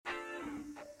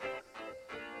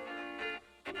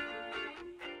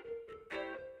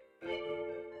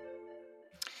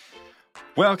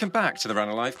Welcome back to the Run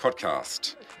Alive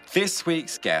podcast. This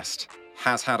week's guest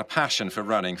has had a passion for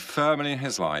running firmly in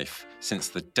his life since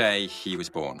the day he was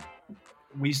born.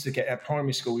 We used to get at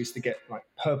primary school, we used to get like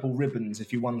purple ribbons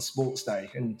if you won sports day,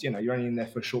 and you're only in there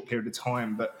for a short period of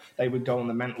time, but they would go on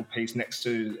the mantelpiece next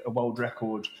to a world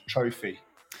record trophy.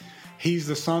 He's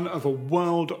the son of a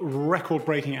world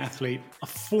record-breaking athlete, a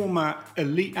former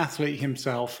elite athlete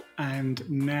himself, and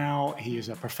now he is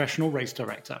a professional race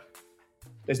director.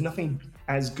 There's nothing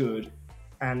as good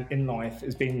and in life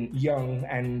as being young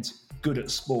and good at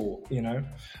sport,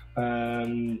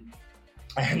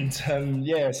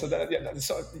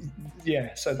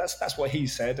 So that's what he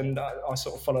said, and I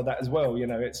sort of followed that as well.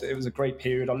 It was a great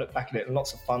period. I look back at it and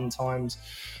lots of fun times,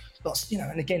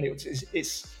 and again,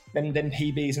 it's then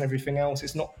PBs and everything else.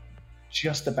 It's not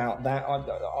just about that.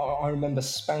 I remember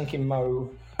spanking Mo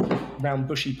around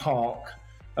Bushy Park,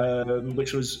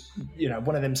 which was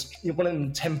one of them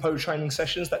tempo training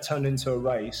sessions that turned into a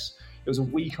race. It was a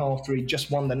week after he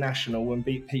just won the national and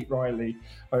beat Pete Riley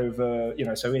over,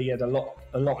 so he had a lot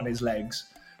on his legs,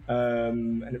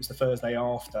 and it was the Thursday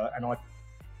after, and I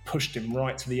pushed him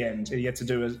right to the end. He had to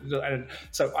do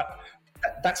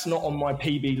that's not on my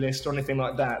PB list or anything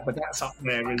like that, but that's up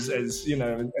there as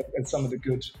some of the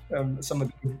good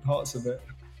parts of it.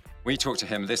 We talked to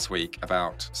him this week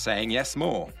about saying yes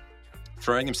more,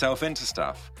 throwing himself into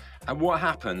stuff, and what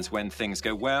happens when things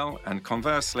go well, and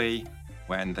conversely,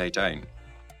 when they don't.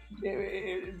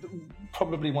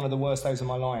 Probably one of the worst days of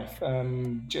my life.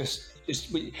 The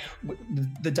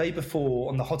day before,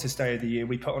 on the hottest day of the year,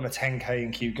 we put on a 10K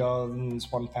in Kew Gardens,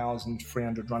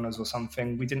 1,300 runners or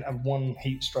something. We didn't have one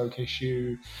heat stroke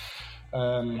issue.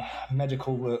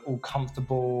 Medical were all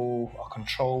comfortable. Our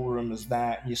control room was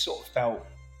that. And you sort of felt,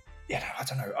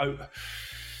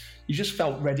 you just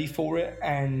felt ready for it,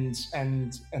 and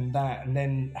then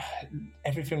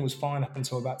everything was fine up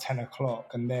until about 10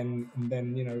 o'clock, and then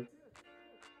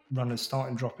runners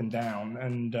starting dropping down,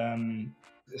 and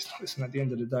listen, at the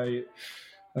end of the day,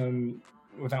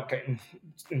 without getting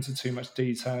into too much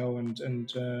detail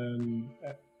and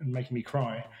making me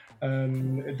cry,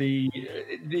 it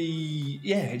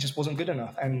just wasn't good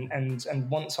enough, and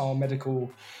once the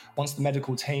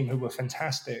medical team, who were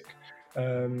fantastic,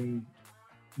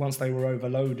 once they were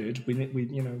overloaded, we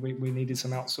needed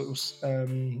some outsource.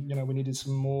 We needed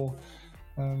some more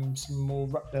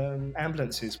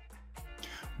ambulances.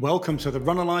 Welcome to the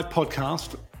Run Alive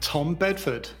podcast, Tom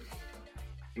Bedford.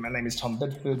 My name is Tom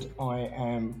Bedford. I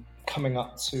am coming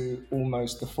up to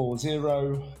almost the 40.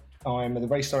 I'm the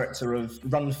race director of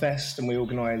Runfest, and we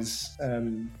organise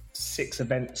 6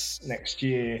 events next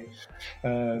year.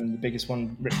 The biggest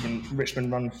one,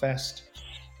 Richmond Runfest.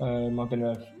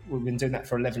 We've been doing that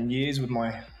for 11 years with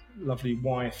my lovely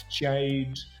wife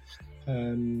Jade.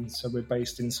 So we're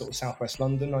based in sort of southwest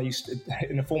London. I used to,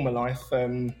 in a former life,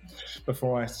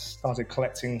 before I started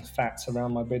collecting fat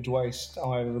around my mid waist,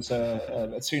 I was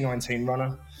a 219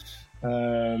 runner.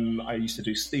 I used to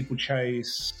do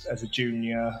steeplechase as a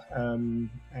junior,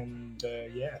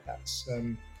 that's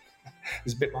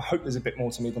there's a bit. I hope there's a bit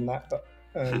more to me than that, but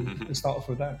we'll start off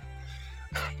with that.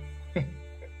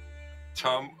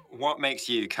 Tom, what makes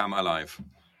you come alive?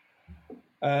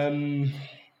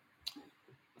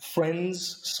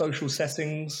 Friends, social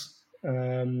settings,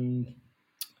 taking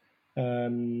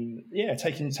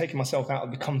myself out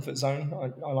of the comfort zone.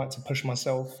 I like to push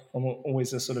myself. I'm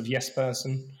always a sort of yes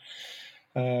person,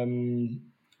 I think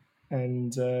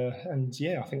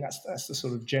that's the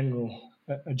sort of general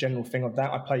thing of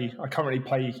that. I currently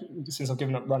play, since I've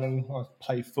given up running, I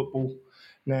play football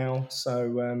now,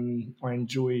 so I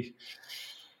enjoy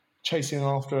chasing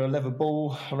after a leather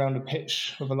ball around a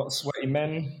pitch with a lot of sweaty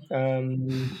men.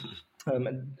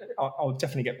 I'll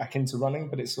definitely get back into running,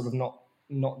 but it's sort of not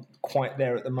quite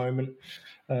there at the moment.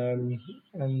 That's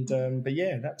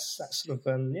sort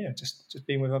of just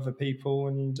being with other people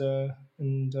and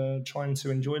trying to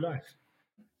enjoy life.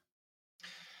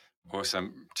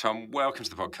 Awesome. Tom, welcome to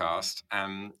the podcast.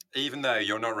 Even though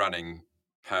you're not running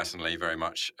personally very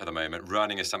much at the moment,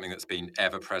 running is something that's been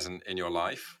ever present in your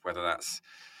life, whether that's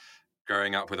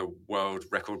growing up with a world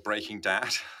record-breaking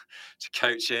dad, to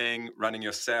coaching, running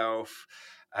yourself,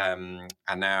 and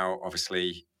now,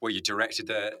 obviously, you directed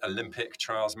the Olympic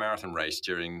trials marathon race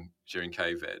during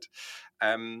COVID.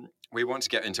 We want to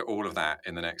get into all of that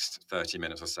in the next 30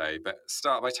 minutes or so, but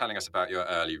start by telling us about your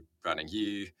early running.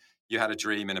 You had a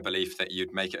dream and a belief that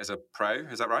you'd make it as a pro,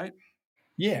 is that right?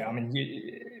 Yeah, I mean,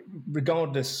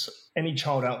 regardless, any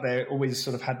child out there always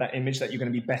sort of had that image that you're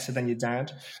going to be better than your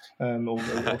dad, or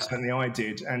certainly I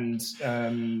did. And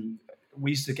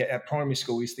we used to get at primary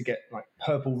school, we used to get like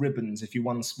purple ribbons if you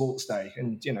won sports day,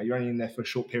 and you're only in there for a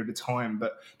short period of time,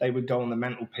 but they would go on the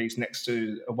mantelpiece next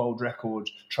to a world record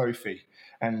trophy,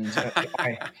 and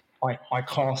I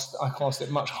cast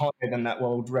it much higher than that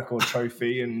world record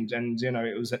trophy, and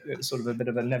it was sort of a bit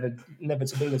of an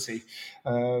inevitability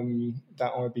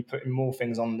that I'd be putting more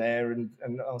things on there, and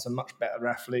I was a much better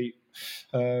athlete.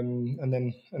 And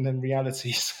then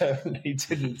reality certainly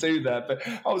didn't do that. But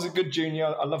I was a good junior.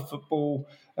 I loved football.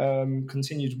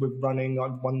 Continued with running. I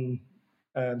won.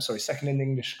 Second in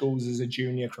English schools as a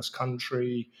junior cross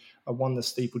country. I won the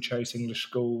steeplechase English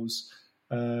schools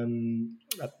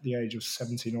at the age of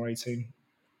 17 or 18.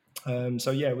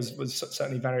 Was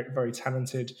certainly very, very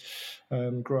talented.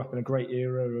 Grew up in a great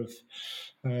era of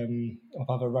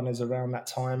other runners around that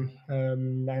time.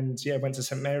 Went to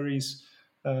St Mary's.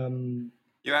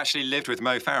 You actually lived with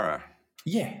Mo Farah?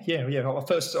 Yeah.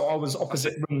 First, I was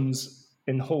opposite rooms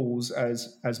in halls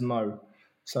as Mo,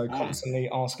 so constantly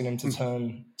asking him to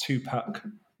turn Tupac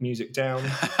music down.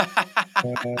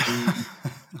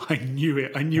 I knew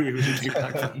it. I knew he was a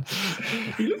Tupac fan.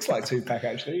 He looks like Tupac,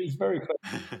 actually. He's very close.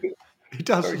 He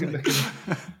does. Very good looking.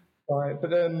 Right,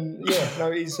 but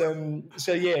he's sort of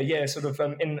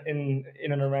in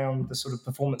and around the sort of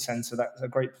performance centre. That's a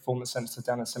great performance centre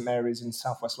down at St Mary's in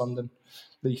southwest London,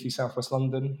 leafy southwest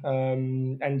London.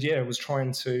 Was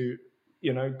trying to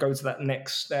go to that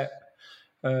next step.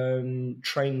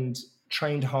 Trained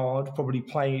hard, probably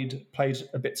played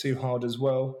a bit too hard as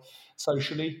well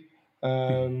socially,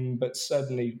 but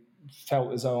certainly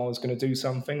felt as though I was going to do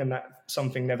something, and that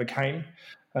something never came.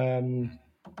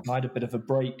 I had a bit of a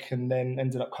break, and then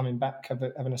ended up coming back,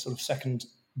 having a sort of second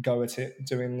go at it,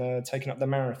 taking up the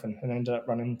marathon, and ended up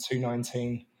running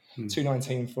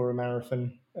 2:19 for a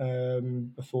marathon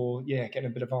before getting a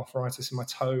bit of arthritis in my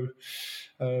toe,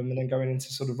 and then going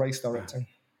into sort of race directing.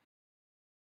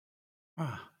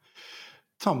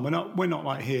 Tom, we're not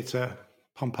like here to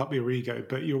pump up your ego,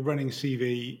 but your running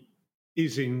CV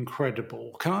is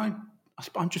incredible.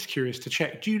 I'm just curious to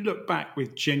check, do you look back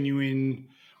with genuine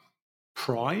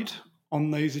pride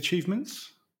on those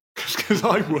achievements? Because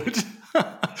I would.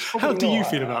 How do you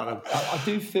feel about them? I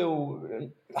do feel,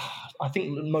 I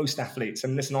think most athletes,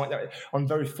 and listen, I'm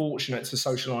very fortunate to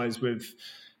socialise with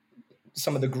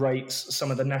some of the greats, some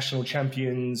of the national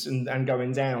champions, and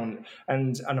going down.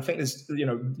 And I think there's,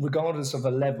 regardless of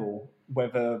a level,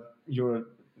 whether you're,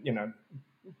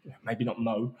 maybe not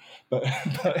Mo, but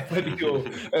maybe you're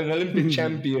an Olympic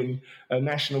champion, a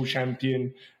national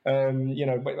champion.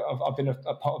 I've been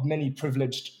a part of many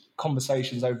privileged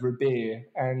conversations over a beer,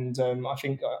 and I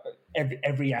think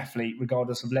every athlete,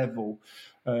 regardless of level,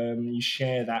 you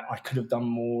share that I could have done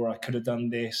more, I could have done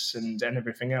this, and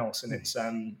everything else, and it's.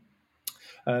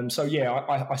 I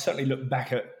certainly look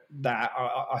back at that.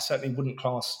 I certainly wouldn't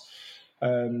class.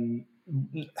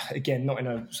 Again, not in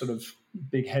a sort of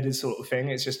big-headed sort of thing.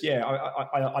 It's just,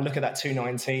 I look at that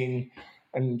 2:19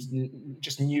 and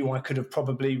just knew I could have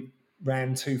probably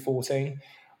ran 2:14.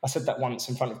 I said that once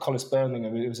in front of Collis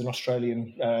Birmingham. It was an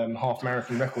Australian half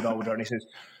marathon record holder, and he says,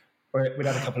 we'd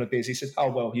had a couple of beers. He said, "Oh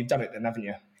well, you've done it then, haven't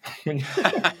you?"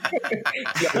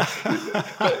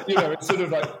 It's sort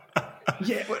of like.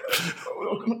 Yeah,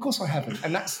 of course I haven't,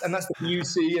 and that's the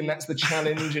beauty, and that's the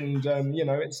challenge, and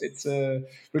it's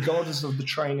regardless of the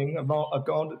training,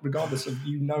 regardless of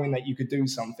you knowing that you could do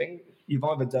something, you've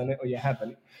either done it or you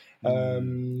haven't,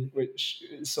 which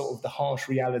is sort of the harsh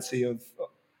reality of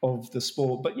the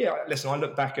sport. But listen, I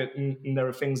look back at, and there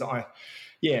are things that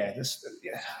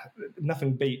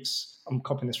nothing beats. I'm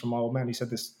copying this from my old man. He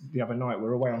said this the other night.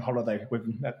 We're away on holiday with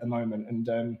him at the moment,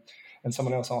 and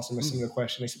someone else asked him a similar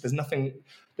question. He said, "There's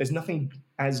nothing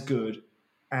as good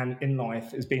and in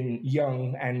life as being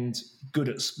young and good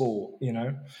at sport."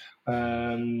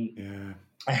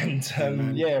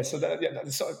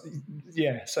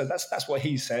 So that's what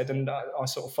he said, and I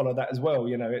sort of follow that as well.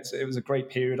 It was a great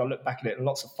period. I look back at it and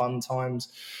lots of fun times,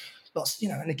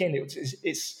 and again,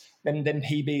 it's then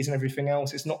PBs and everything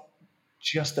else. It's not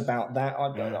just about that.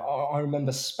 I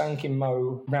remember spanking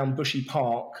Mo around Bushy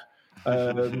Park,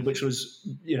 which was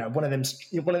one of them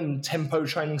tempo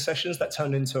training sessions that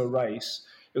turned into a race.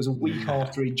 It was a week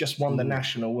after he just won the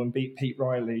national and beat Pete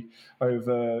Riley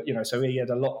over, so he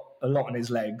had a lot on his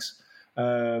legs,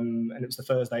 and it was the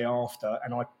Thursday after,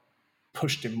 and I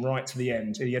pushed him right to the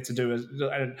end. He had to do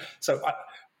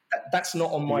that's not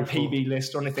on my PB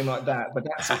list or anything like that, but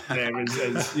that's up there as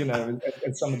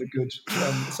some of the good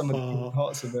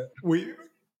parts of it.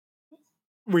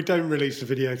 We don't release the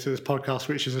video to this podcast,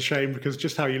 which is a shame because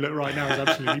just how you look right now is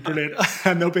absolutely brilliant.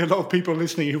 And there'll be a lot of people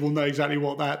listening who will know exactly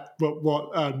what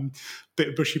bit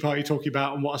of bushy part you're talking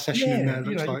about and what a session in there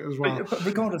looks like as well.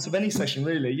 Regardless of any session,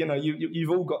 really,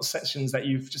 you've all got sessions that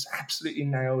you've just absolutely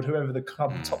nailed, whoever the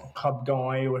top club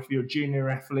guy, or if you're a junior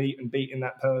athlete and beating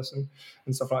that person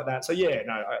and stuff like that. So,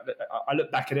 I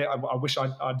look back at it. I wish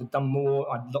I'd done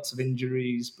more. I had lots of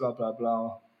injuries, blah, blah,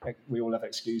 blah. We all have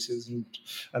excuses and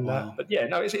that, but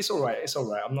it's all right. It's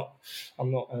all right.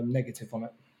 I'm not negative on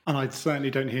it. And I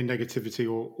certainly don't hear negativity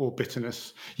or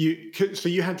bitterness. So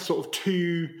you had sort of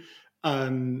two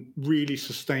really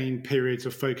sustained periods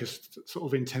of focused sort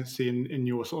of intensity in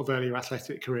your sort of earlier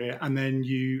athletic career, and then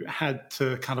you had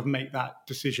to kind of make that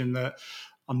decision that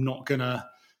I'm not going to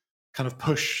kind of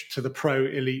push to the pro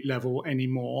elite level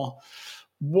anymore.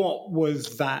 What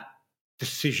was that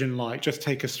decision like? Just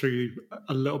take us through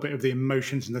a little bit of the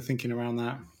emotions and the thinking around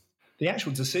that. The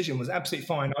actual decision was absolutely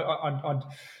fine.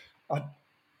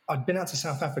 I'd been out to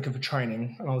South Africa for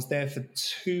training, and I was there for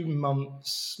 2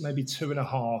 months, maybe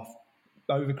 2.5,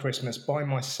 over Christmas by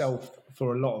myself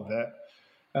for a lot of it.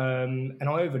 And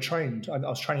I overtrained. I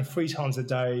was training 3 times a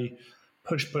day,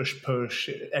 push.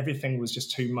 Everything was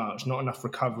just too much, not enough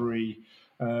recovery.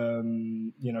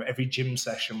 Every gym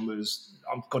session was,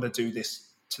 I've got to do this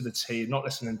to the T, not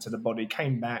listening to the body.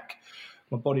 Came back,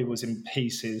 my body was in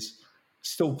pieces.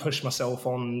 Still pushed myself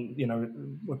on,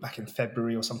 we're back in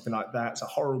February or something like that. It's a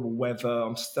horrible weather.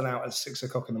 I'm still out at 6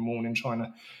 o'clock in the morning trying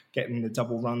to get in the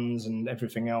double runs and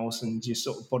everything else. And your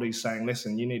sort of body's saying,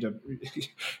 listen, you need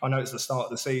I know it's the start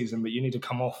of the season, but you need to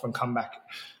come off and come back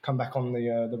on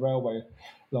the railway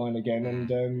line again.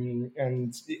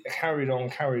 And it carried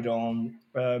on.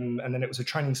 And then it was a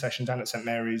training session down at St.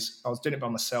 Mary's. I was doing it by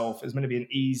myself. It was meant to be an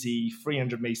easy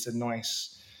 300 metre,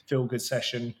 nice, feel-good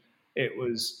session. It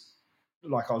was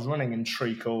like I was running in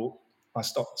treacle. I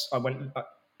stopped. I went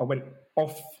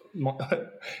off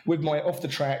with my off the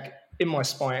track in my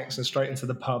spikes and straight into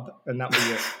the pub, and that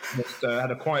was it. Just had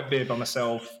a quiet beer by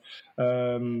myself,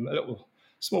 a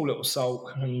small little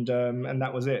sulk, and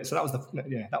that was it. So that was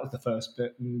the first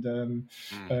bit,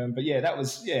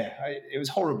 it was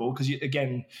horrible because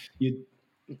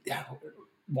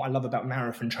what I love about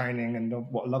marathon training and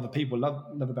what a lot of people love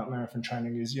about marathon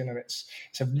training is, it's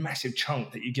a massive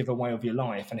chunk that you give away of your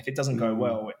life. And if it doesn't go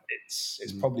well,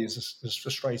 it's probably as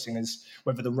frustrating as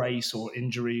whether the race or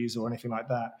injuries or anything like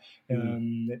that.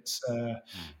 It's a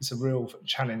real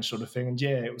challenge sort of thing. And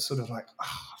it was sort of like,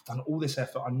 I've done all this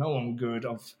effort. I know I'm good.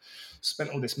 I've spent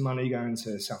all this money going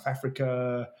to South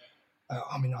Africa.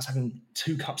 I was having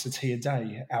 2 cups of tea a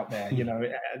day out there,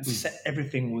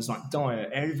 everything was like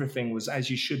diet. Everything was as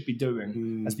you should be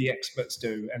doing, as the experts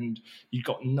do. And I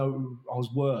was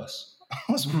worse.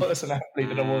 I was worse an athlete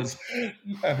than I was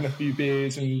having a few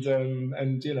beers and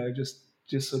just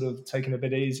sort of taking a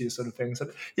bit easier sort of thing. So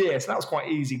that was quite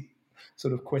easy,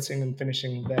 sort of quitting and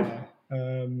finishing there.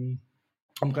 I'm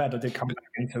glad I did come back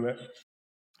into it.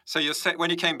 So when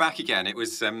you came back again, it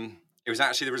was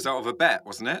actually the result of a bet,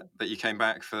 wasn't it, that you came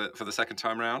back for the second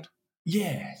time round?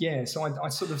 Yeah. So I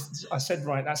said,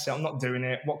 right, that's it. I'm not doing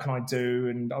it. What can I do?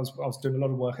 And I was doing a lot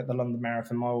of work at the London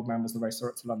Marathon. My old man was the race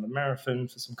director at the London Marathon,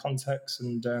 for some context.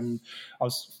 And I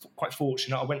was quite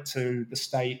fortunate. I went to the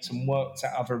States and worked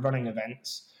at other running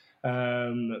events.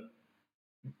 Drank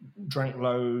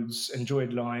loads,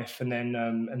 enjoyed life, and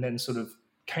then sort of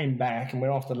came back. And we're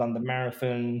after the London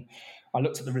Marathon. I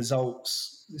looked at the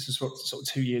results. This was sort of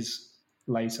 2 years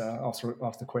later after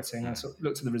quitting. I sort of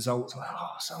looked at the results.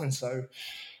 So-and-so,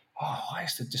 I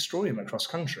used to destroy him across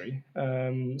country.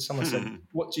 Someone said,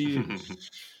 what do you...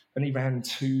 And he ran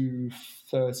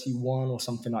 2:31 or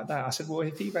something like that. I said, well,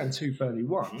 if he ran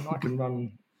 2:31, I can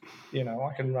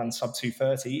run sub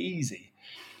 2:30 easy.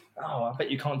 I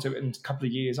bet you can't do it in a couple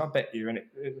of years. I bet you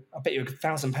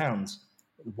 £1,000.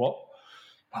 What?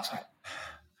 I was like,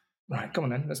 right, come on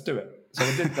then, let's do it. So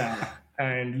I did that.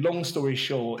 And long story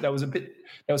short, there was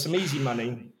some easy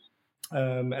money.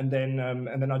 And then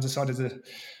I decided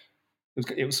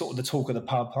it was sort of the talk of the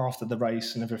pub after the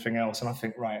race and everything else. And I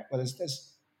think, right, well, I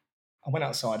went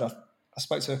outside. I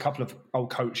spoke to a couple of old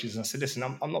coaches and I said, listen,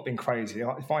 I'm not being crazy.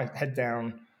 If I head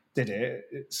down, did it,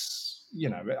 it's,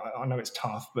 I know it's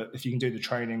tough, but if you can do the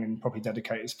training and probably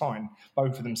dedicate, it's fine.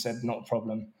 Both of them said, not a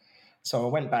problem. So I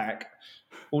went back,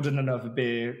 ordered another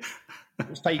beer,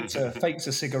 faked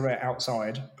a cigarette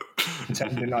outside,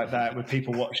 pretending like that with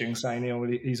people watching, saying,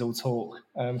 he's all talk.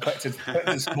 Collected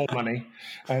small money,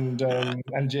 and I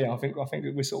think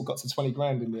we sort of got to 20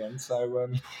 grand in the end. So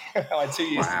I had 2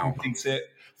 years to complete it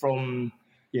from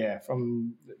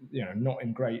not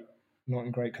in great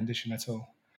condition at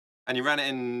all. And you ran it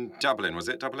in Dublin, was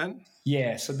it Dublin?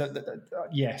 Yeah, so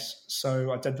yes.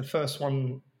 So I did the first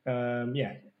one,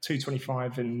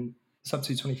 225 in sub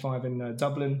 225 in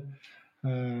Dublin.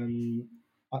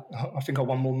 I think I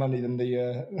won more money than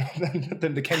the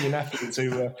than the Kenyan athletes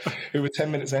who were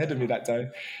 10 minutes ahead of me that day.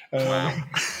 Wow.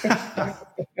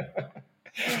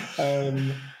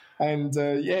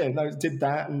 Did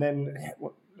that, and then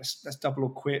let's double or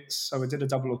quits. So I did a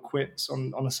double or quits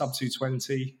on a sub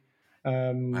 220.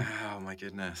 Wow, my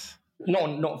goodness.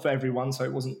 Not for everyone, so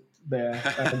it wasn't there.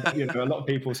 A lot of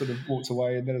people sort of walked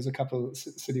away, and there was a couple of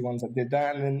silly ones that did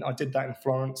that, and then I did that in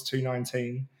Florence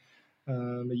 219,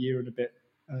 a year and a bit.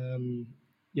 A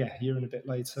year and a bit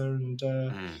later, and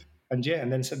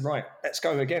then said, right, let's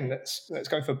go again. Let's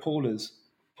go for Paula's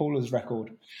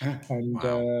record, and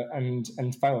Wow.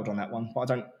 And failed on that one.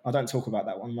 But I don't talk about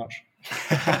that one much.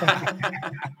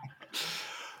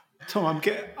 Tom,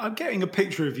 I'm getting a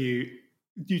picture of you.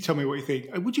 You tell me what you think.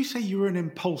 Would you say you were an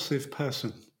impulsive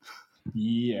person?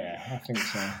 Yeah, I think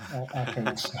so. I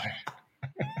think so.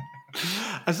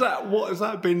 What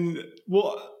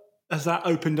has that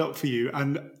opened up for you,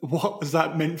 and what has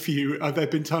that meant for you? Have there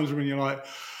been times when you're like,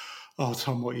 oh,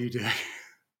 Tom, what are you doing?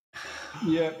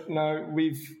 Yeah, no, I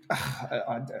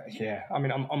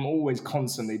mean, I'm always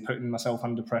constantly putting myself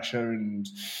under pressure and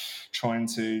trying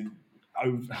to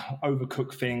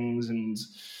overcook things,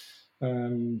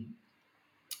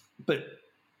 but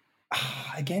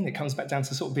again, it comes back down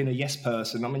to sort of being a yes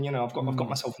person. I mean, I've got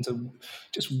myself into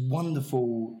just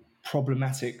wonderful,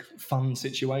 problematic, fun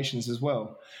situations as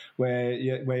well, where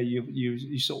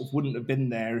you sort of wouldn't have been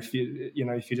there if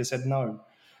if you'd have said no.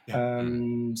 Yeah.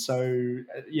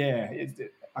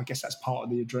 I guess that's part of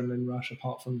the adrenaline rush.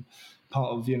 Apart from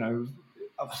part of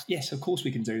yes, of course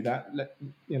we can do that.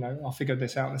 I'll figure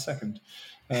this out in a second.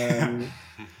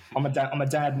 I'm a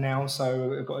dad now,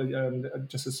 so I've got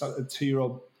just a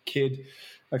 2-year-old kid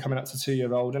coming up to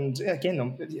 2-year-old, and again,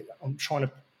 I'm trying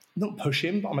to not push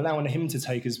him, but I'm allowing him to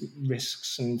take his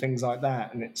risks and things like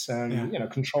that, and it's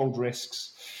controlled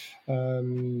risks.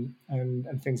 And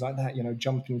things like that,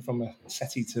 jumping from a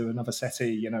settee to another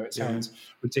settee, it sounds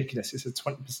ridiculous. It's a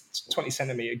 20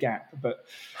 centimetre gap, but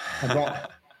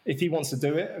if he wants to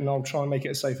do it, and I'll try and make it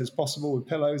as safe as possible with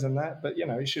pillows and that, but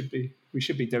we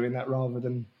should be doing that rather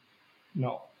than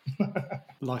not.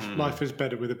 Life is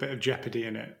better with a bit of jeopardy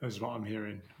in it, is what I'm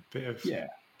hearing. Bit of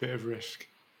risk.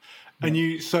 Yeah.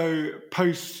 And so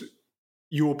post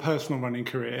your personal running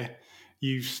career,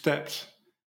 you've stepped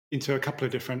into a couple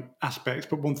of different aspects,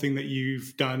 but one thing that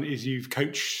you've done is you've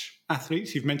coached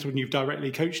athletes, you've mentored and you've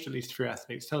directly coached at least 3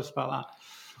 athletes. Tell us about that.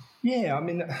 Yeah, I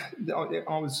mean,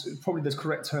 I was probably the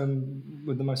correct term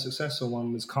with the most successful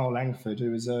one was Carl Langford,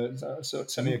 who was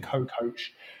certainly a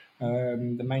co-coach.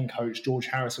 The main coach, George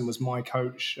Harrison, was my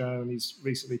coach. He's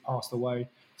recently passed away,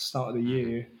 start of the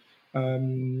year.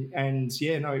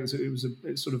 It was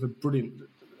sort of a brilliant,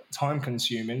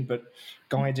 time-consuming, but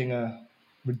guiding a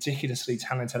ridiculously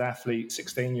talented athlete,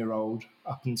 16-year-old,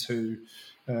 up into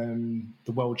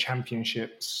the World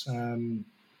Championships in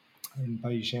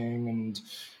Beijing,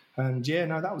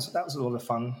 that was a lot of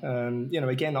fun.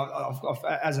 Again, I've,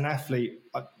 as an athlete,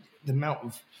 the amount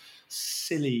of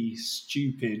silly,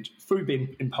 stupid, through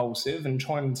being impulsive and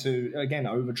trying to again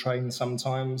overtrain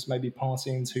sometimes, maybe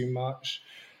partying too much,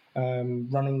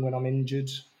 running when I'm injured,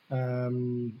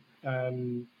 and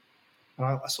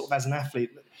I sort of as an athlete,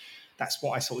 that's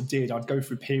what I sort of did. I'd go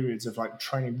through periods of like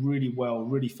training really well,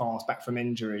 really fast, back from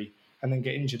injury, and then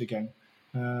get injured again.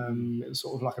 It was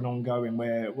sort of like an ongoing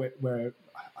where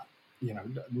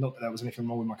not that there was anything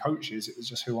wrong with my coaches, it was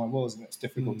just who I was, and it's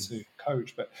difficult to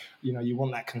coach. But you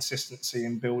want that consistency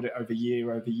and build it over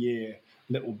year,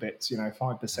 little bits. 5%,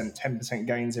 10%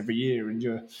 gains every year, and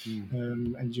you're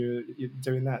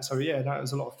doing that. So that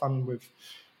was a lot of fun with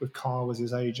Carl as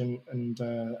his agent, and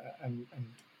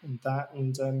that,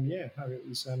 and it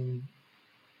was.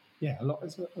 It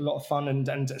was a lot of fun and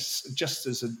just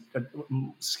as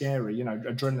scary,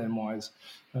 adrenaline-wise,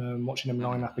 watching him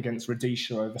line up against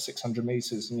Rhodesia over 600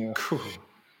 meters, and cool.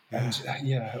 It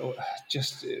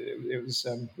was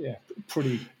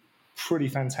pretty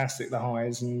fantastic, the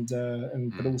highs,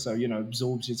 but also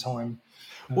absorbs your time.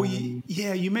 Well,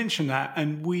 you mentioned that,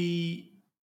 and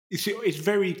it's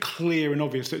very clear and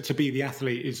obvious that to be the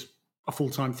athlete is a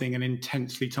full-time thing and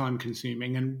intensely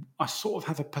time-consuming. And I sort of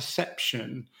have a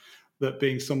perception that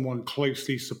being someone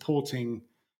closely supporting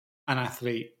an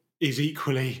athlete is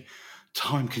equally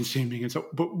time-consuming. And so,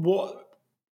 but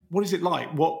what is it like?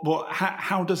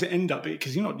 How does it end up?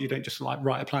 Because you don't just like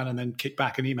write a plan and then kick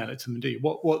back and email it to them, do you?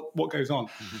 What goes on?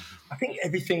 I think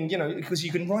everything, because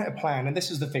you can write a plan, and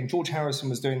this is the thing. George Harrison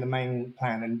was doing the main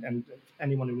plan, and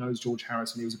anyone who knows George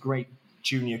Harrison, he was a great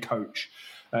junior coach.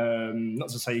 Not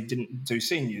to say he didn't do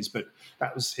seniors, but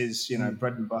that was his,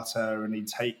 bread and butter, and he'd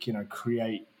take,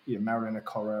 create, Marilyn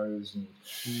Okoro's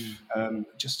and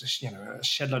just a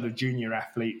shed load of junior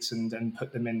athletes and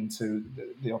put them into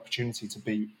the opportunity to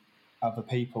beat other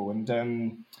people.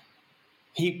 And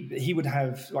he would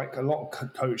have, like a lot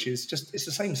of coaches, just it's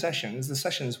the same sessions. The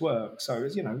sessions work. So,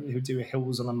 he would do a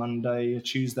hills on a Monday, a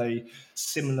Tuesday,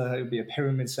 similar. It would be a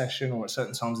pyramid session, or at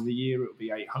certain times of the year, it would be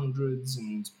 800s.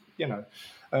 And,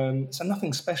 so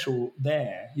nothing special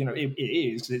there. It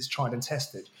is because it's tried and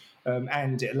tested.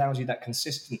 And it allows you that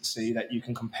consistency that you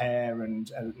can compare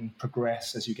and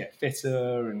progress as you get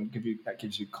fitter, and that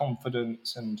gives you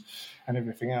confidence and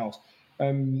everything else.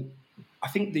 I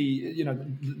think the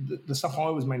stuff I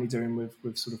was mainly doing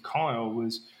with sort of Kyle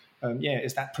was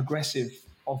it's that progressive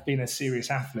of being a serious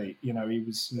athlete. He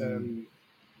was a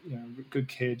good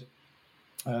kid,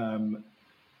 and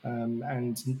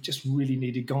just really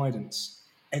needed guidance.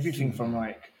 Everything from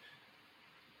like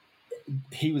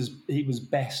he was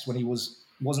best when he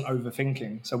wasn't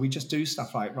overthinking. So we just do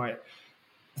stuff like, right,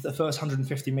 the first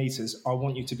 150 meters, I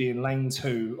want you to be in lane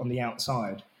 2 on the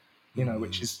outside.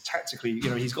 Which is tactically,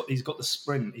 he's got the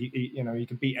sprint. He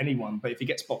can beat anyone, but if he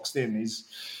gets boxed in, it's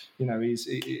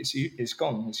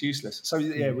gone. It's useless. So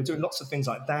we're doing lots of things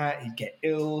like that. He'd get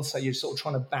ill, so you're sort of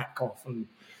trying to back off, and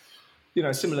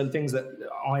similar things that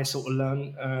I sort of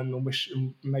learned, and wish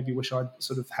I'd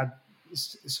sort of had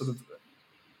sort of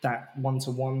that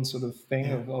one-to-one sort of thing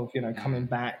of coming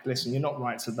back. Listen, you're not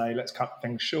right today. Let's cut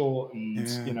things short, and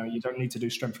you don't need to do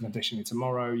strength and conditioning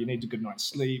tomorrow. You need a good night's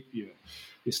sleep.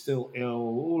 You're still ill.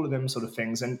 All of them sort of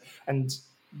things, and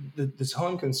the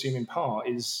time-consuming part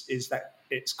is that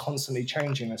it's constantly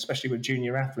changing, especially with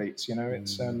junior athletes.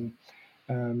 It's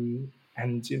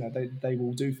and they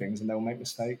will do things and they'll make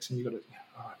mistakes, and you've got to,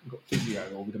 we've got physio,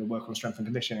 or we're going to work on strength and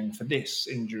conditioning for this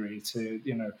injury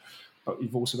but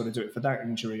you've also got to do it for that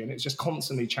injury, and it's just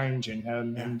constantly changing.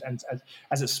 And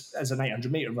as an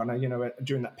 800 meter runner,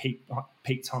 during that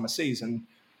peak time of season,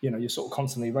 you're sort of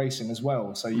constantly racing as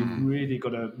well. So you've really got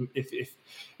to, if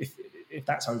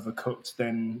that's overcooked,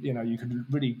 then you could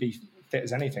really be fit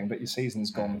as anything, but your season's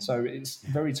gone. So it's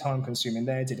very time consuming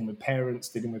there, dealing with parents,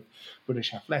 dealing with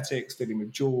British athletics, dealing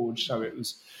with George. So it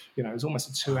was, it was almost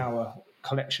a 2-hour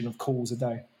collection of calls a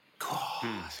day.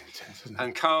 That's intense, isn't it?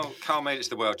 And Carl made it to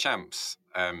the world champs,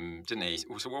 didn't he?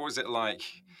 So what was it like?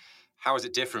 How was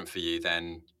it different for you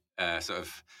then, sort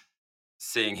of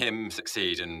seeing him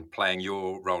succeed and playing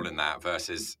your role in that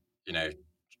versus,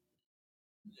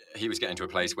 he was getting to a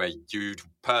place where you'd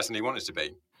personally wanted to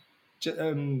be?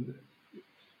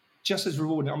 Just as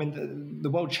rewarding. I mean, the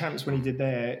world champs, when he did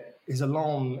there, his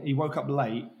alarm, he woke up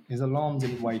late. His alarm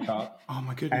didn't wake up. Oh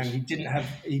my goodness! And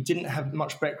he didn't have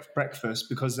much breakfast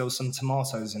because there was some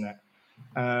tomatoes in it,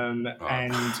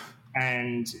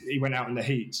 and he went out in the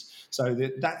heat. So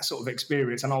that sort of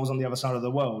experience, and I was on the other side of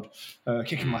the world,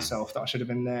 kicking myself that I should have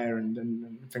been there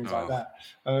and things like that.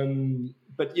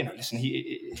 But listen,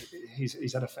 he's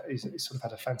sort of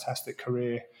had a fantastic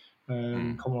career.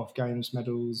 Commonwealth Games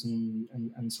medals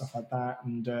and stuff like that,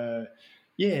 and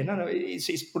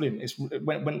it's brilliant. It's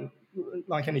when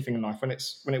like anything in life, when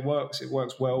it works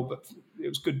well. But it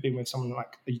was good being with someone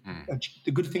like the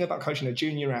good thing about coaching a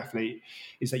junior athlete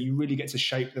is that you really get to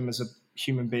shape them as a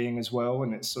human being as well.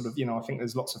 And it's sort of I think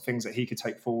there's lots of things that he could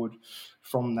take forward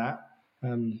from that.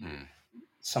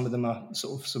 Some of them are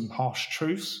sort of some harsh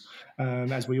truths,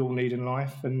 as we all need in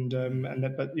life, but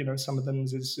some of them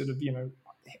is sort of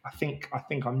I think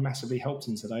I massively helped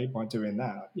him today by doing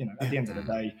that. At the end of the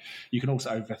day, you can also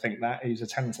overthink that. He's a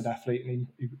talented athlete, and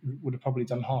he would have probably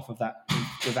done half of that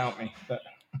without me. But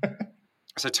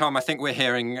so, Tom, I think we're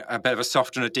hearing a bit of a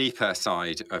softer and a deeper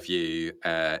side of you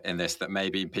in this that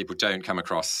maybe people don't come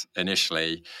across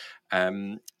initially.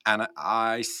 And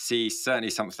I see certainly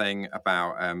something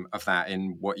about of that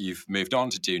in what you've moved on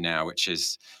to do now, which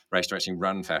is race directing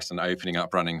RunFest and opening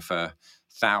up running for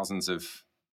thousands of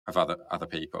other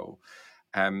people.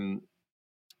 One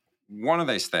of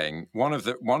the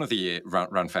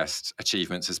RunFest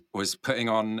achievements was putting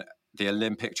on the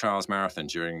Olympic Trials Marathon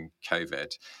during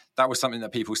COVID. That was something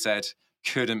that people said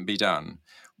couldn't be done.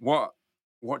 What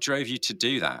drove you to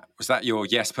do that? Was that your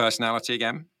yes personality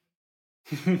again?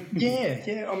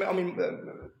 Yeah. I mean,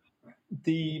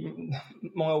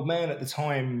 my old man at the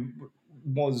time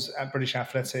was at British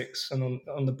Athletics and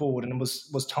on the board, and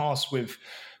was tasked with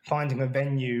finding a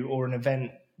venue or an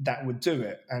event that would do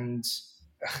it. And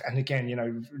again,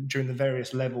 during the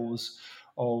various levels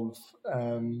of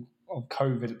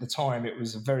COVID at the time, it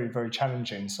was very, very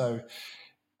challenging. So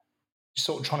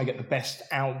sort of trying to get the best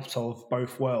out of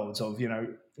both worlds of,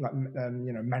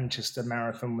 Manchester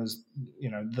Marathon was,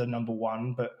 the number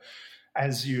one. But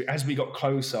as we got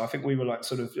closer, I think we were like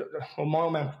my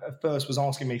old man at first was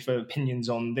asking me for opinions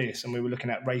on this, and we were looking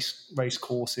at race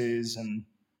courses and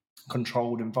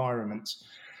controlled environments,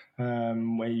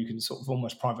 where you can sort of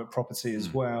almost private property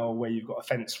as well, where you've got a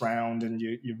fence round and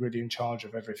you're really in charge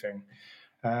of everything.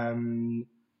 And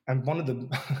one of them,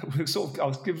 I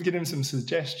was giving him some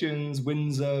suggestions: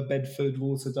 Windsor, Bedford,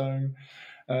 Waterdome,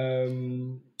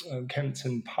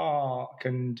 Kempton Park,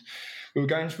 and we were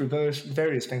going through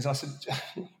various things. I said,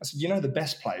 the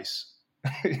best place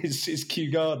is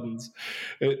Kew Gardens.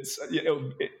 It's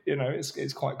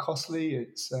it's quite costly.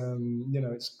 It's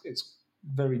it's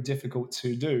very difficult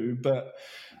to do, but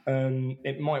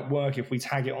it might work if we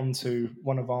tag it onto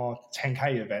one of our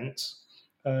 10K events.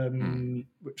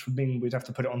 Which would mean we'd have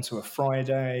to put it onto a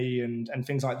Friday and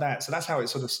things like that. So that's how it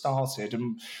sort of started,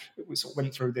 and we sort of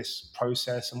went through this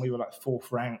process, and we were like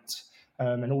 4th ranked,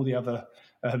 and all the other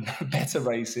better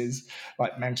races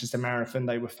like Manchester Marathon,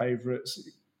 they were favourites,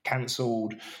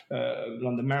 cancelled.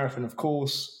 London Marathon, of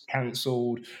course,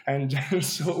 cancelled, and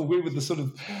so we were the sort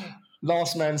of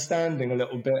last man standing a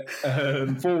little bit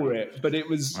for it. But it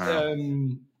was. Wow.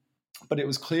 But it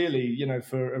was clearly,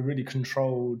 for a really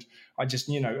controlled,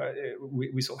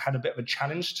 we sort of had a bit of a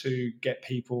challenge to get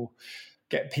people,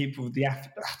 the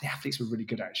athletes were really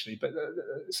good actually, but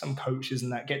some coaches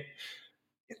and that get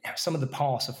some of the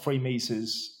paths are 3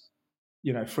 meters,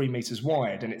 3 meters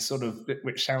wide, and it's sort of,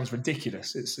 which sounds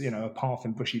ridiculous. It's, a path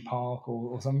in Bushy Park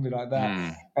or something like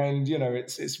that. And,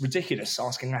 it's ridiculous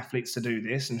asking athletes to do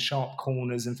this, and sharp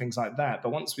corners and things like that.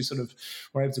 But once we sort of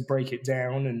were able to break it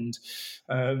down and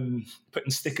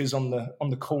putting stickers on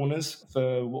the corners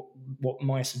for what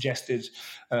my suggested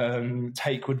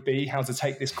take would be, how to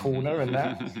take this corner and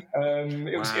that,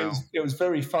 it was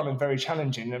very fun and very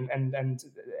challenging. And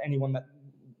anyone that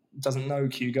doesn't know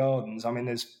Kew Gardens, I mean,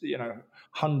 there's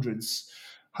hundreds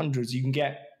you can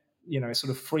get,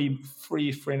 sort of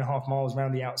 3.5 miles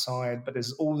around the outside, but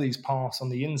there's all these paths on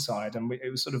the inside, and it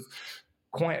was sort of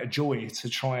quite a joy to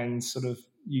try and sort of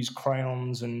use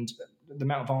crayons, and the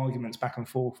amount of arguments back and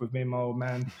forth with me and my old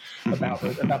man about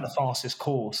the fastest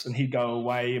course. And he'd go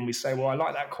away and we say, well, I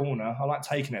like that corner, I like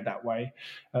taking it that way,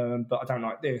 but I don't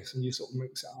like this, and you sort of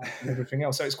mix it up and everything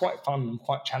else. So it's quite fun and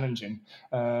quite challenging,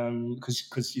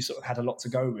 because you sort of had a lot to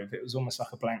go with. It was almost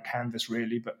like a blank canvas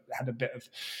really, but had a bit of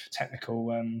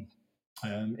technical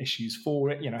issues for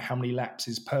it. How many laps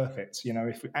is perfect?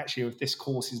 If this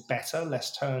course is better,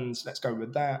 less turns, let's go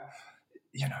with that.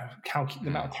 The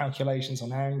amount of calculations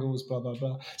on angles, blah blah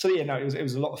blah. So it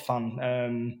was a lot of fun.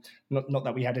 Not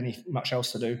that we had much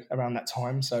else to do around that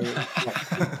time, so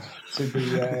to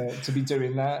be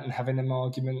doing that and having them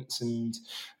arguments, and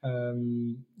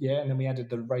and then we added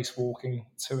the race walking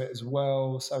to it as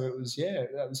well. So it was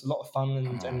that was a lot of fun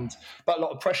but a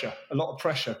lot of pressure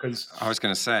because I was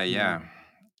going to say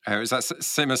it was that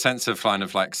similar sense of kind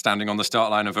of like standing on the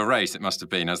start line of a race. It must have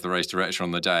been, as the race director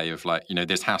on the day, of like,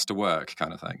 this has to work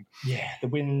kind of thing. Yeah, the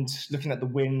wind, looking at the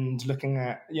wind, looking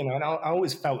at, and I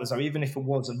always felt as though even if it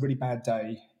was a really bad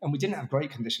day, and we didn't have great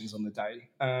conditions on the day,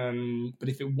 but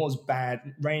if it was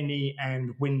bad, rainy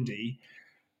and windy,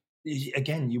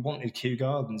 again, you wanted Kew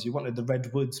Gardens, you wanted the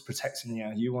redwoods protecting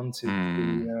you, you wanted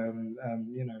going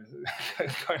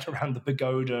around the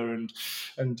pagoda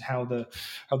and how the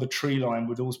tree line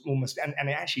would almost and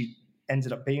it actually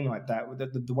ended up being like that.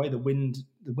 The way the wind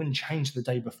changed the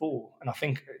day before, and I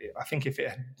think if it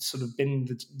had sort of been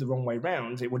the wrong way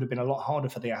round, it would have been a lot harder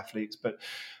for the athletes. But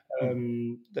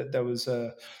there was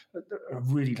a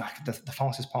really, like, the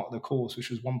fastest part of the course, which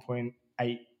was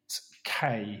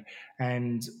 1.8K,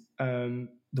 and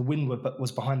the wind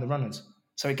was behind the runners.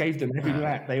 So it gave them every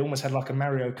lap. They almost had like a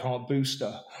Mario Kart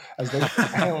booster as they went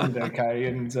around, okay?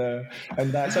 And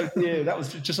that, so that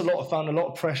was just a lot of fun, a lot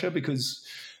of pressure, because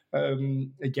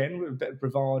again, with a bit of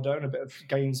bravado and a bit of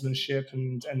gamesmanship,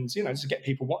 and to get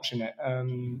people watching it.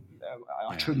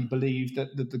 I truly believe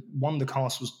that the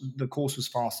course was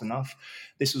fast enough.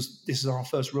 This is our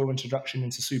first real introduction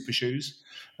into super shoes.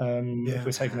 If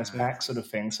we're taking us back, sort of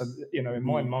thing. So in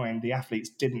my mind, the athletes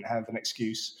didn't have an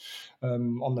excuse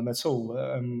on them at all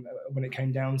when it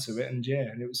came down to it. And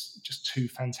it was just 2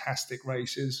 fantastic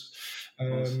races.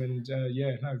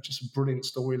 Just a brilliant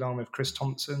storyline with Chris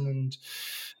Thompson,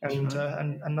 and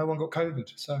no one got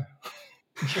COVID. So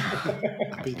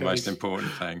the most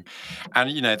important thing.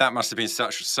 And that must have been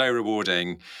so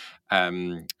rewarding.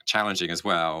 challenging as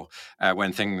well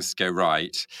when things go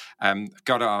right.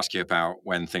 Got to ask you about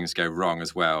when things go wrong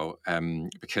as well,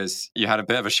 because you had a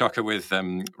bit of a shocker with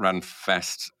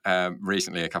Runfest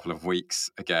recently, a couple of weeks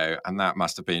ago, and that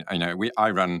must have been,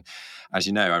 I run, as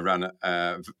you know, I run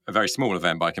a very small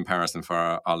event by comparison for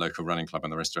our local running club,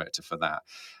 and the race director for that.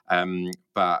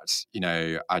 But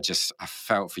I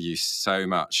felt for you so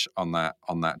much on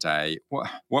that day.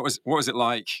 What was it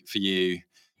like for you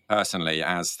personally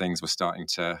as things were starting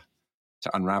to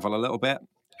unravel a little bit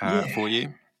for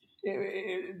you?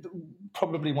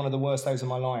 Probably one of the worst days of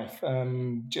my life.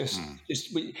 The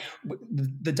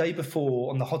day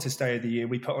before, on the hottest day of the year,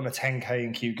 we put on a 10K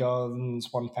in Kew Gardens,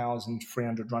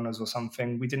 1,300 runners or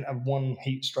something. We didn't have one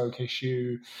heat stroke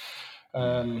issue.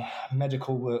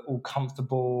 Medical were all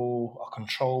comfortable. Our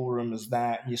control room was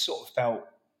that. And you sort of felt,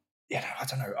 I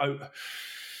don't know.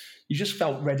 You just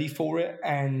felt ready for it,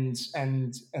 and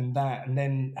then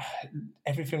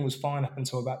everything was fine up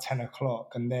until about 10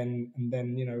 o'clock, and then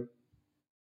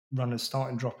runners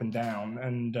started dropping down,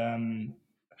 and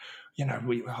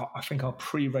I think our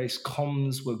pre-race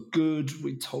comms were good.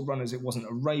 We told runners it wasn't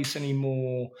a race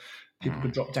anymore. People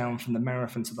could drop down from the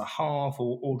marathon to the half,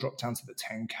 or drop down to the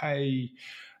 10K.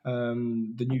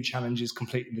 The new challenge is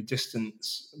completing the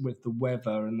distance with the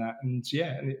weather and that, and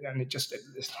listen,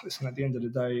 at the end of the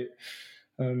day,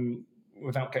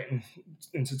 without getting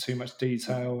into too much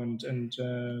detail and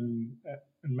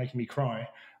making me cry,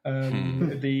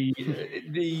 it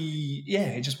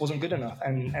just wasn't good enough.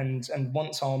 And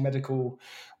once the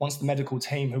medical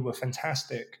team, who were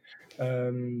fantastic,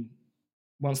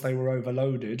 once they were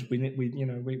overloaded, we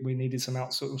needed some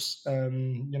outsource.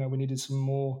 We needed some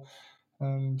more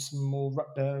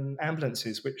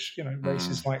ambulances, which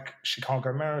races like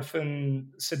Chicago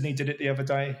Marathon, Sydney did it the other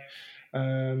day.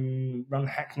 Run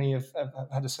Hackney have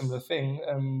had a similar thing.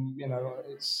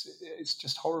 It's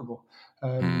just horrible.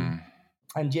 And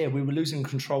we were losing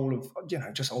control of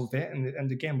just all of it,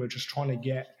 and again we're just trying to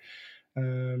get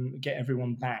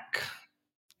everyone back.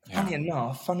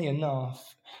 Yeah. Funny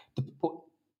enough, the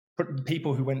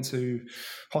people who went to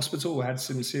hospital or had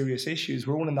some serious issues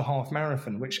were all in the half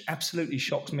marathon, which absolutely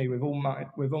shocked me. With all my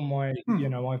I've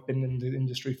been in the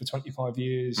industry for 25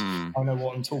 years. I know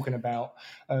what I'm talking about.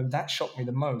 That shocked me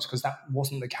the most, because that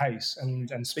wasn't the case.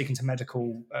 And speaking to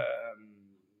medical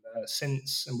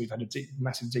since, and we've had a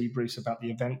massive debriefs about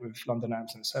the event with London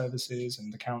Ambulance Services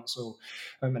and the council,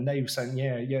 and they were saying,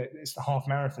 it's the half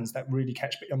marathons that really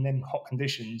catch me on them hot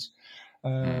conditions.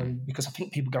 Because I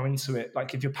think people go into it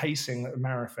like, if you're pacing a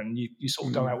marathon, you sort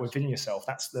of go out within yourself.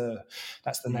 That's the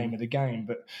name of the game.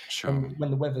 But when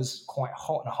the weather's quite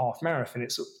hot in a half marathon,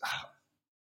 it's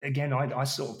again, I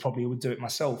sort of probably would do it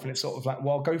myself, and it's sort of like,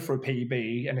 well, I'll go for a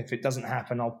PB, and if it doesn't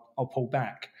happen, I'll pull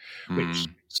back, which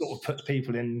sort of puts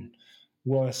people in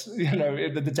worse.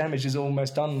 The damage is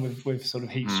almost done with sort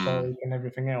of heat stroke and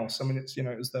everything else. I mean, it's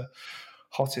it was the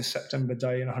hottest September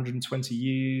day in 120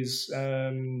 years.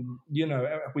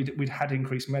 We'd had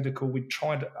increased medical. We'd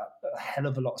tried a hell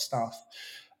of a lot of stuff.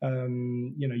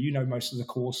 Most of the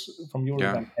course from your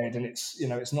event, Ed, and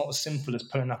it's not as simple as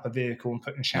pulling up a vehicle and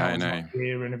putting showers up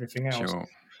here and everything else. Sure.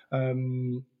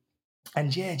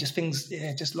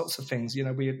 Just lots of things.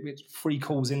 We had 3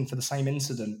 calls in for the same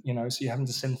incident. So you're having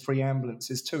to send 3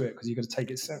 ambulances to it because you've got to take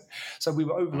it. So we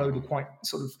were overloaded quite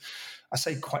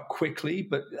quite quickly,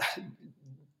 but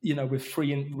with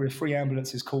 3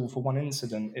 ambulances called for 1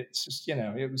 incident, it's just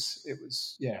it was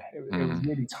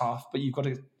really tough. But you've got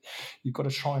to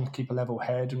try and keep a level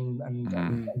head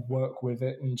and work with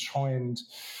it and try and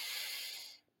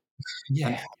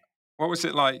And what was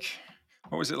it like?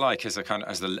 What was it like as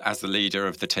the leader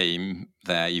of the team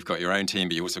there? You've got your own team,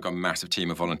 but you've also got a massive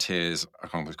team of volunteers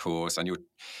along the course, and you're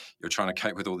trying to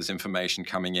cope with all this information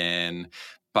coming in,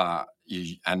 but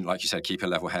like you said, keep a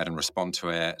level head and respond to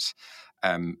it.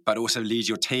 But also lead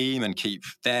your team and keep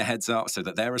their heads up so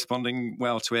that they're responding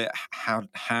well to it.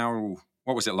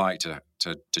 What was it like to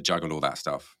juggle all that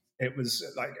stuff? It was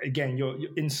like, again, you're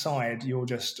inside, you're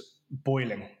just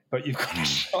boiling, but you've got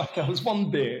to there was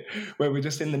one bit where we're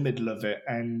just in the middle of it,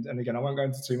 and again, I won't go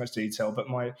into too much detail, but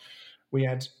we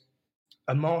had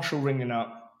a marshal ringing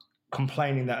up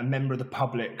complaining that a member of the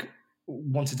public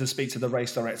wanted to speak to the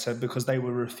race director because they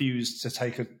were refused to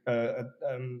take a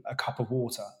cup of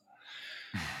water.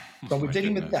 So we're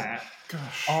dealing with that.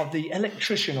 The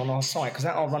electrician on our site, because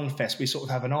at our run fest we sort of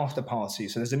have an after party,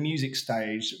 so there's a music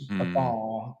stage, a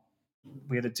bar,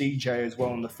 we had a DJ as well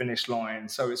on the finish line,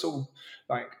 so it's all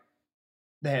like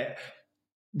there.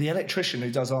 the electrician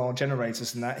who does our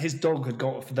generators and that, his dog had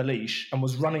got off the leash and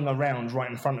was running around right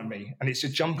in front of me, and it's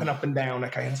just jumping up and down.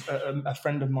 Okay, and a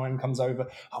friend of mine comes over.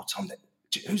 Oh, Tom,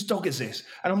 whose dog is this?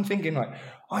 And I'm thinking, like,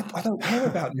 I don't care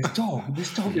about this dog.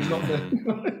 This dog is not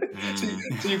the.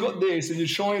 So you've got this, and you're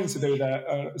trying to do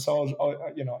that. So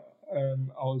I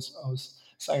was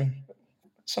saying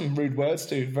some rude words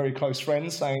to very close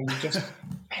friends, saying just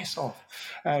piss off,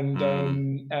 and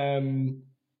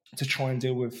to try and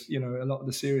deal with a lot of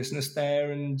the seriousness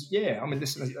there. And yeah, I mean,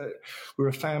 listen, we're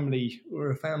a family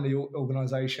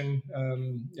organisation.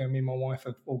 Me and my wife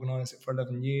have organised it for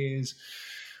 11 years.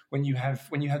 When you have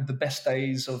the best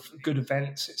days of good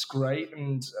events, it's great.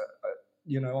 And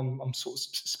I'm sort of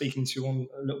speaking to you on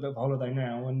a little bit of a holiday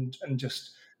now, and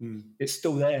just it's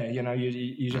still there. You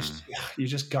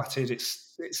just gutted. It's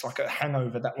like a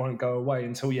hangover that won't go away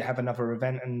until you have another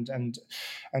event and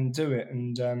do it.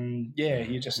 And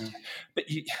but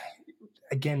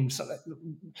again,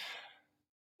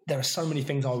 there are so many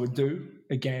things I would do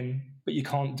again, but you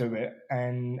can't do it.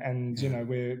 And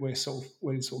we're sort of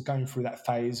going through that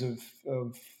phase of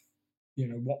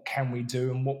what can we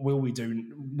do and what will we do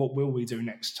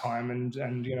next time, and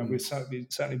we'll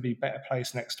certainly be better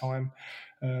placed next time.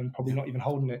 Probably not even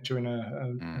holding it during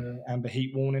a amber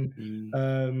heat warning.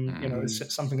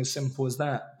 It's something as simple as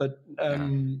that. But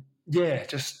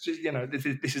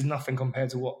this is nothing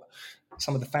compared to what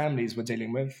some of the families were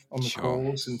dealing with on the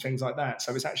course and things like that.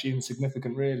 So it's actually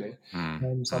insignificant, really.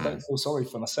 So I don't feel sorry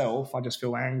for myself. I just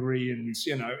feel angry, and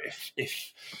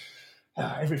if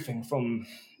everything from,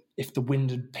 if the wind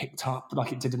had picked up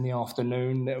like it did in the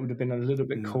afternoon, it would have been a little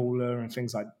bit cooler and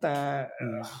things like that.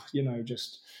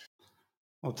 Just.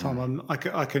 Well, Tom,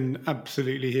 I can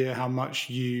absolutely hear how much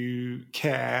you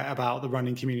care about the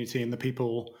running community and the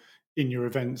people in your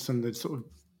events, and the sort of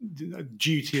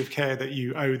duty of care that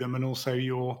you owe them, and also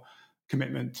your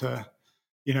commitment to,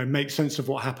 make sense of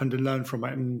what happened and learn from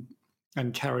it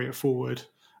and carry it forward.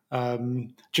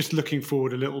 Just looking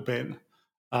forward a little bit.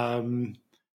 And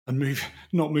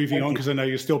not moving on because I know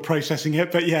you're still processing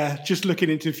it, but yeah, just looking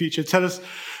into the future. Tell us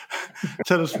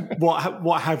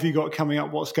what have you got coming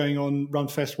up? What's going on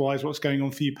RunFest wise? What's going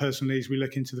on for you personally as we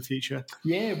look into the future?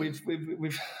 Yeah, we've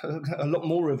a lot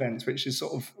more events, which is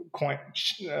sort of quite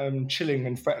chilling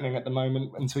and threatening at the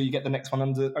moment until you get the next one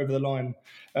over the line.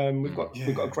 We've got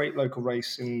a great local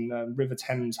race in River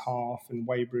Thames Half in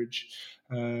Weybridge,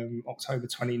 October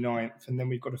 29th, and then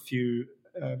we've got a few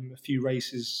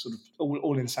races sort of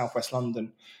all in southwest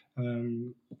London.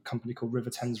 A company called River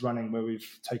Thames Running, where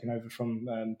we've taken over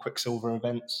from Quicksilver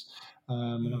Events,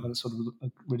 another sort of a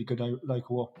really good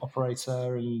local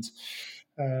operator. And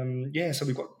so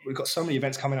we've got so many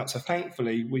events coming up. So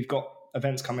thankfully, we've got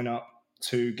events coming up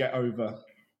to get over.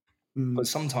 But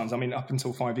sometimes, I mean, up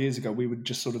until 5 years ago, we would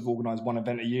just sort of organise one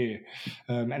event a year.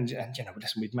 And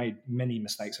listen, we've made many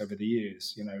mistakes over the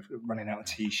years, running out of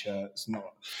T-shirts,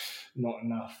 not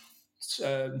enough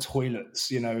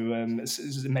toilets,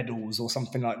 medals or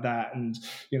something like that. And,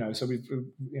 so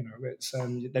it's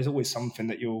there's always something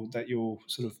that you'll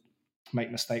sort of make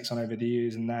mistakes on over the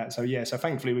years and that. So so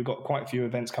thankfully we've got quite a few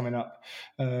events coming up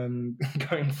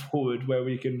going forward where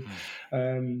we can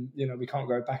we can't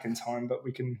go back in time, but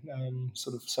we can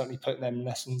sort of certainly put them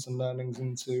lessons and learnings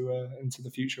into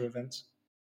the future events.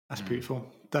 That's beautiful.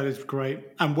 That is great.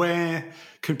 And where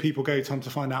can people go, Tom, to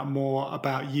find out more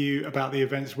about you, about the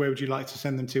events? Where would you like to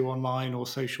send them to, online or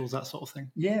socials, that sort of thing?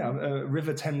 Yeah,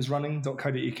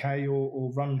 riverthamesrunning.co.uk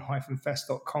or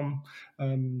run-fest.com.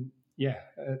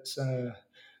 It's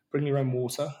bring your own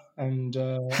water and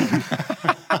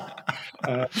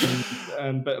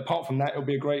but apart from that, it'll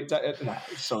be a great day. No,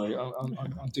 sorry,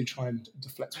 I do try and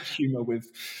deflect with humour with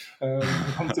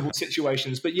uncomfortable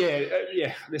situations. But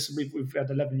listen, we've had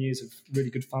 11 years of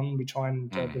really good fun. We try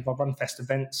and with our RunFest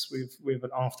events, we've an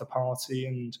after party,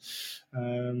 and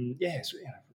it's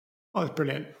Oh, it's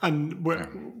brilliant. And we're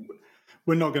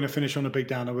not going to finish on a big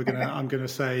downer. I'm going to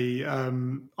say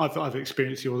I've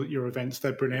experienced your events.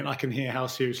 They're brilliant. I can hear how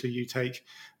seriously you take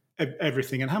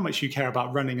everything and how much you care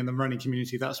about running and the running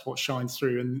community. That's what shines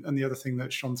through. And the other thing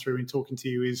that shone through in talking to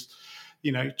you is,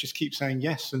 just keep saying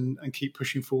yes and keep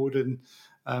pushing forward and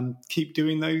keep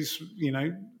doing those,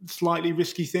 slightly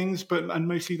risky things, and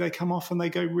mostly they come off and they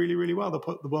go really, really well.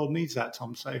 The world needs that,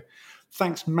 Tom. So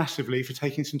thanks massively for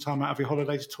taking some time out of your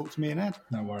holiday to talk to me and Ed.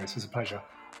 No worries. It's a pleasure.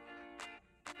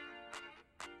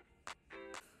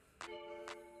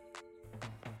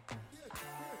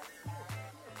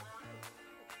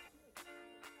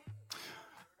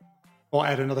 Well,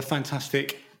 Ed, another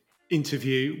fantastic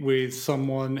interview with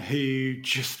someone who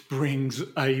just brings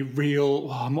a real,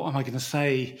 what am I going to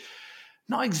say?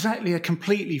 not exactly a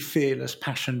completely fearless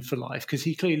passion for life, because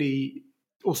he clearly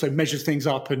also measures things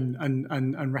up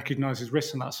and recognises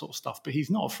risks and that sort of stuff. But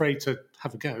he's not afraid to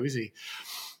have a go, is he?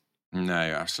 No,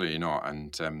 absolutely not.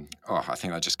 And I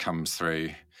think that just comes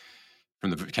through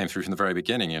came through from the very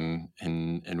beginning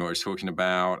in what we're talking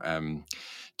about,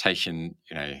 taking,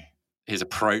 his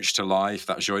approach to life,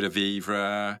 that joie de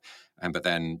vivre, but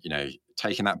then,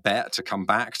 taking that bet to come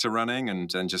back to running and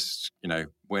just,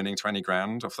 winning 20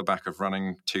 grand off the back of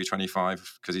running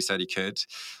 2:25 because he said he could,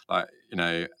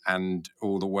 and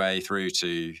all the way through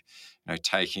to,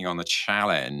 taking on the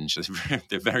challenge,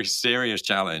 the very serious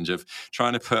challenge of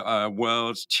trying to put a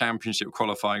world championship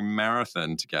qualifying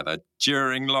marathon together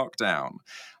during lockdown.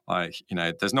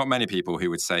 There's not many people who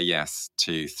would say yes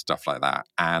to stuff like that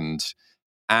and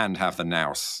have the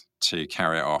nous to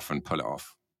carry it off and pull it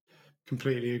off.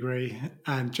 Completely agree.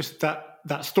 And just that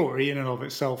story in and of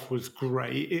itself was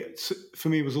great. It, for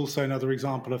me, was also another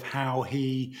example of how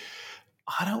he,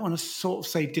 I don't want to sort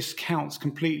of say discounts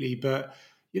completely, but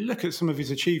you look at some of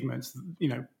his achievements,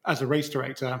 as a race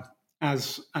director,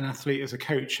 as an athlete, as a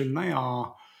coach, and they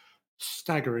are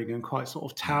staggering and quite sort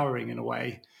of towering in a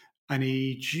way. And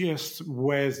he just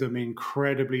wears them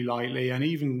incredibly lightly. And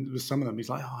even with some of them, he's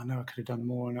like, oh, I know I could have done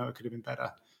more. I know I could have been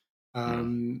better.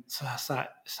 So it's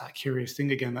that curious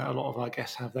thing again that a lot of our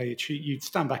guests have. They achieve, you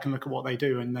stand back and look at what they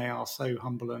do, and they are so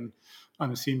humble and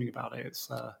unassuming about it. It's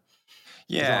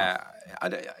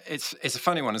it's a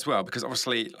funny one as well, because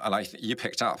obviously, like you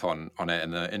picked up on it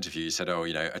in the interview. You said, "Oh,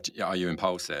 are you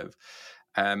impulsive?"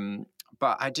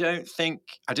 But I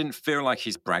didn't feel like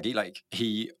he's braggy. Like,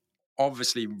 he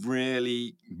obviously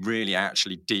really, really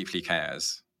actually deeply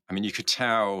cares. I mean, you could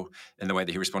tell in the way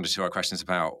that he responded to our questions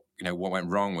about, what went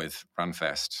wrong with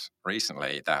Runfest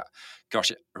recently, that,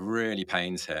 gosh, it really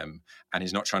pains him, and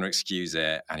he's not trying to excuse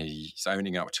it, and he's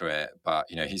owning up to it. But,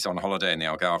 he's on holiday in the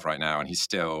Algarve right now, and he's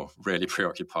still really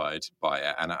preoccupied by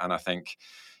it. And I think,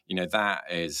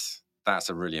 that's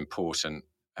a really important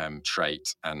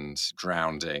trait and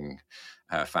grounding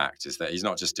fact, is that he's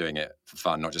not just doing it for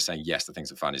fun, not just saying yes to things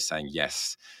for fun, he's saying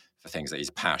yes for things that he's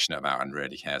passionate about and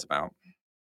really cares about.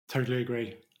 Totally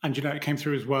agree. And, it came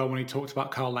through as well when he talked about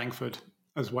Carl Langford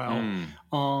as well.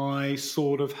 I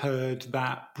sort of heard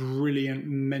that brilliant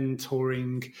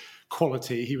mentoring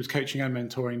quality. He was coaching and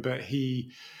mentoring, but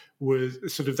he was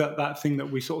sort of that thing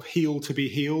that we sort of heal to be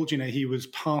healed. He was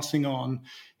passing on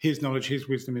his knowledge, his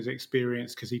wisdom, his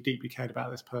experience, because he deeply cared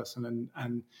about this person.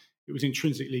 And it was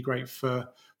intrinsically great for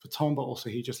Tom, but also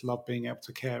he just loved being able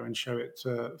to care and show it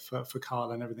for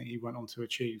Carl and everything he went on to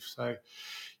achieve. So,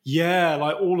 yeah,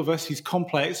 like all of us, he's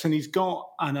complex, and he's got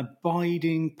an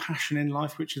abiding passion in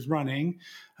life, which is running,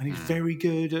 and he's very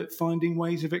good at finding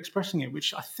ways of expressing it,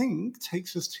 which I think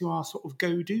takes us to our sort of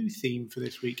go-do theme for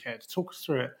this week, Ed. Talk us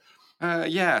through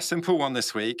it. Simple one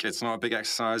this week. It's not a big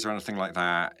exercise or anything like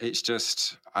that. It's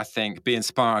just, I think, be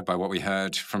inspired by what we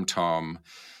heard from Tom,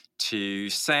 to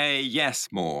say yes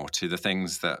more to the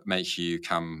things that make you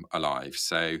come alive.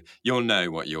 So you'll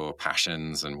know what your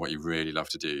passions and what you really love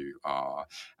to do are.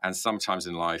 And sometimes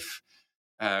in life,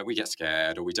 we get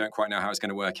scared, or we don't quite know how it's going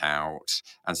to work out.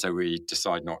 And so we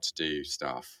decide not to do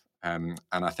stuff. And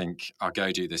I think our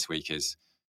go-do this week is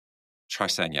try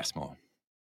saying yes more.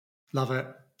 Love it.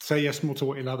 Say yes more to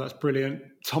what you love. That's brilliant.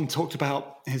 Tom talked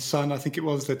about his son. I think it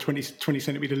was the 20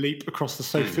 centimetre leap across the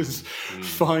sofas.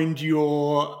 Find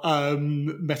your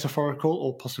metaphorical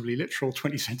or possibly literal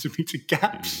 20 centimetre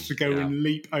gaps to go and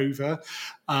leap over.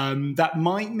 That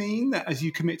might mean that as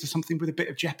you commit to something with a bit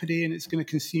of jeopardy and it's going to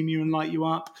consume you and light you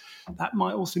up, that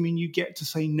might also mean you get to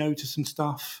say no to some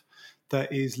stuff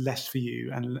that is less for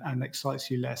you and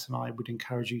excites you less. And I would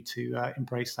encourage you to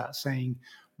embrace that. Saying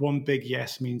one big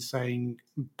yes means saying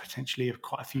potentially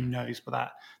quite a few no's, but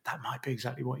that might be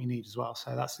exactly what you need as well.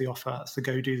 So that's the offer. That's the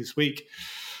go-do this week.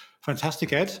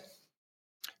 Fantastic, Ed.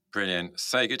 Brilliant.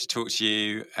 So good to talk to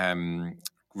you.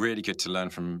 Really good to learn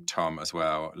from Tom as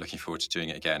well. Looking forward to doing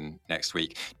it again next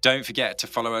week. Don't forget to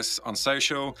follow us on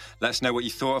social. Let us know what you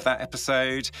thought of that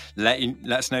episode. Let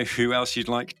us know who else you'd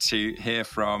like to hear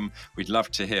from. We'd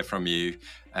love to hear from you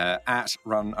at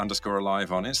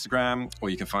run_alive on Instagram, or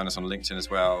you can find us on LinkedIn as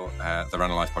well, the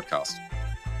Run Alive Podcast.